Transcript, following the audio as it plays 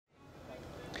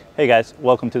Hey guys,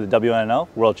 welcome to the WNL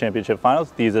World Championship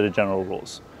Finals. These are the general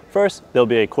rules. First, there'll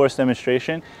be a course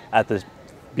demonstration at the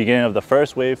beginning of the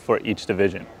first wave for each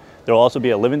division. There will also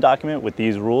be a living document with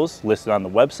these rules listed on the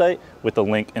website with the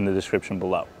link in the description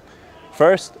below.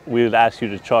 First, we would ask you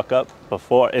to chalk up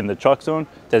in the chalk zone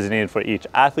designated for each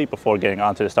athlete before getting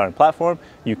onto the starting platform.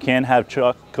 You can have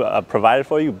chalk provided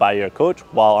for you by your coach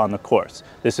while on the course.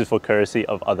 This is for courtesy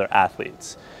of other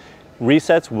athletes.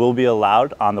 Resets will be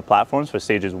allowed on the platforms for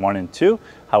stages 1 and 2.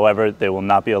 However, they will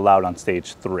not be allowed on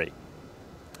stage 3.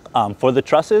 For the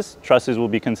trusses will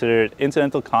be considered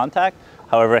incidental contact.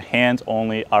 However, hands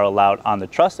only are allowed on the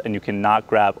truss and you cannot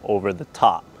grab over the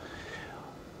top.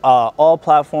 All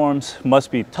platforms must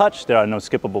be touched. There are no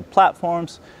skippable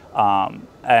platforms.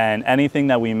 And anything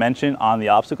that we mention on the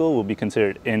obstacle will be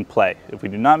considered in play. If we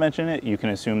do not mention it, you can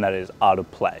assume that it is out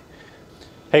of play.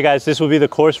 Hey guys, this will be the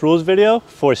course rules video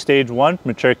for stage 1,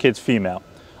 mature kids female.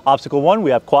 Obstacle 1,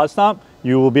 we have quad stomp.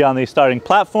 You will be on the starting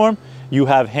platform. You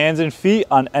have hands and feet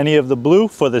on any of the blue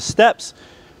for the steps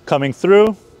coming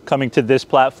through, coming to this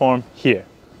platform here.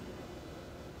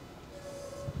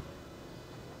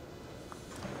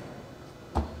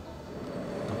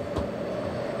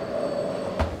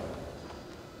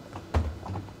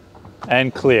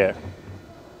 And clear.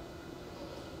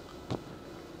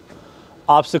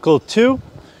 Obstacle 2,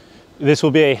 this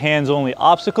will be a hands-only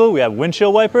obstacle. We have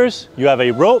windshield wipers, you have a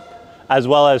rope, as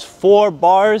well as 4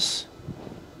 bars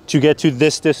to get to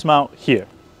this dismount here.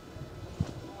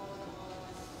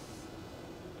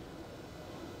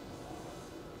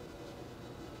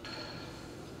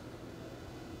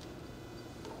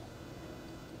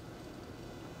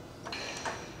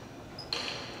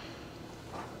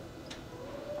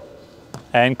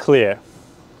 And clear.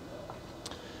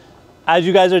 As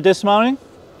you guys are dismounting,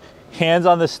 hands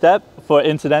on the step for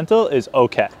incidental is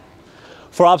okay.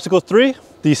 For obstacle 3,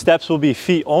 these steps will be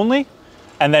feet only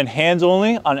and then hands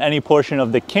only on any portion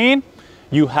of the cane.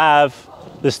 You have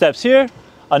the steps here,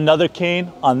 another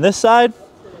cane on this side,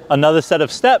 another set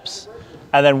of steps,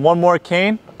 and then one more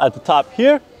cane at the top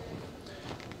here.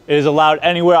 It is allowed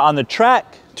anywhere on the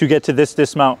track to get to this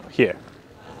dismount here.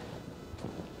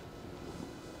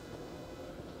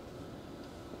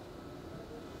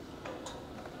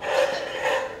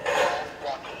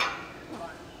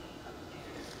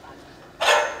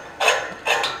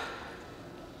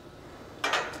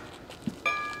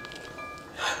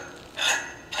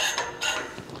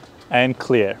 And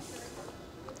clear.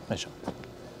 Nice job.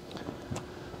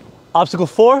 Obstacle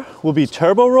 4 will be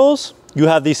turbo rolls. You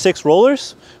have these 6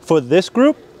 rollers. For this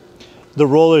group, the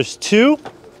rollers 2,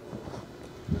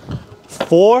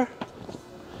 4,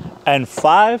 and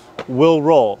 5 will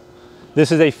roll.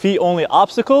 This is a feet only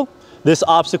obstacle. This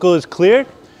obstacle is cleared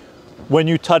when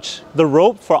you touch the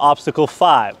rope for obstacle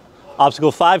 5.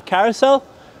 Obstacle 5 carousel,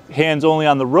 hands only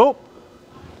on the rope,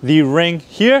 the ring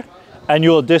here, and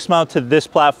you will dismount to this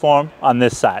platform on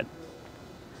this side.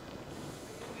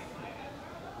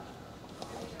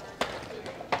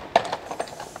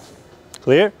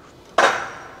 Clear?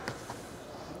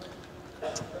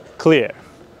 Clear.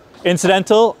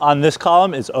 Incidental on this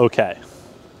column is okay.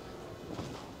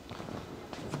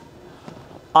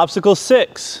 Obstacle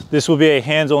 6, this will be a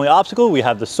hands-only obstacle. We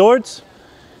have the swords,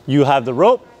 you have the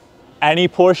rope, any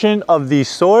portion of the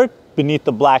sword beneath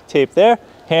the black tape there,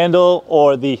 handle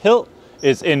or the hilt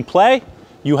is in play.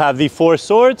 You have the 4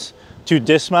 swords to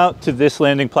dismount to this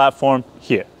landing platform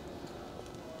here.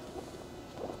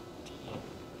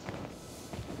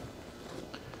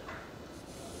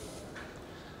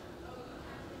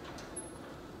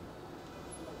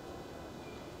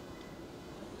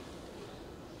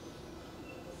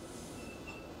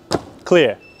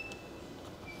 Clear.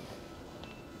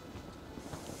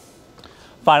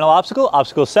 Final obstacle,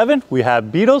 obstacle 7, we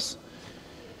have beetles.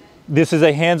 This is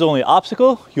a hands-only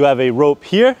obstacle. You have a rope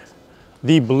here,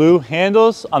 the blue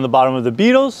handles on the bottom of the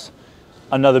beetles,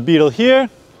 another beetle here,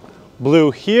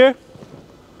 blue here,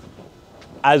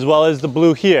 as well as the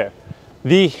blue here.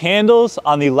 The handles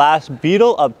on the last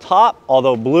beetle up top,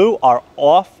 although blue, are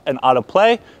off and out of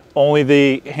play, only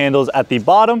the handles at the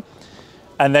bottom,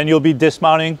 and then you'll be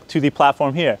dismounting to the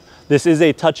platform here. This is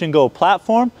a touch and go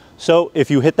platform, so if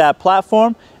you hit that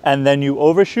platform and then you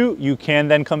overshoot, you can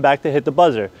then come back to hit the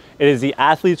buzzer. It is the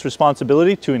athlete's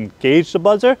responsibility to engage the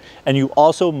buzzer, and you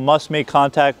also must make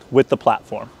contact with the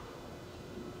platform.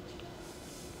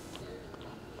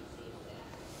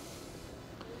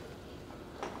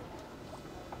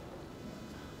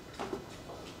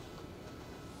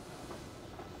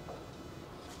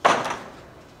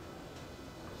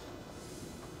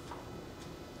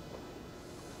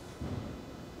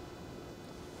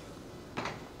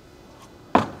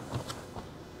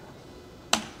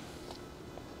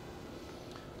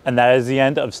 And that is the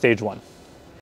end of stage one.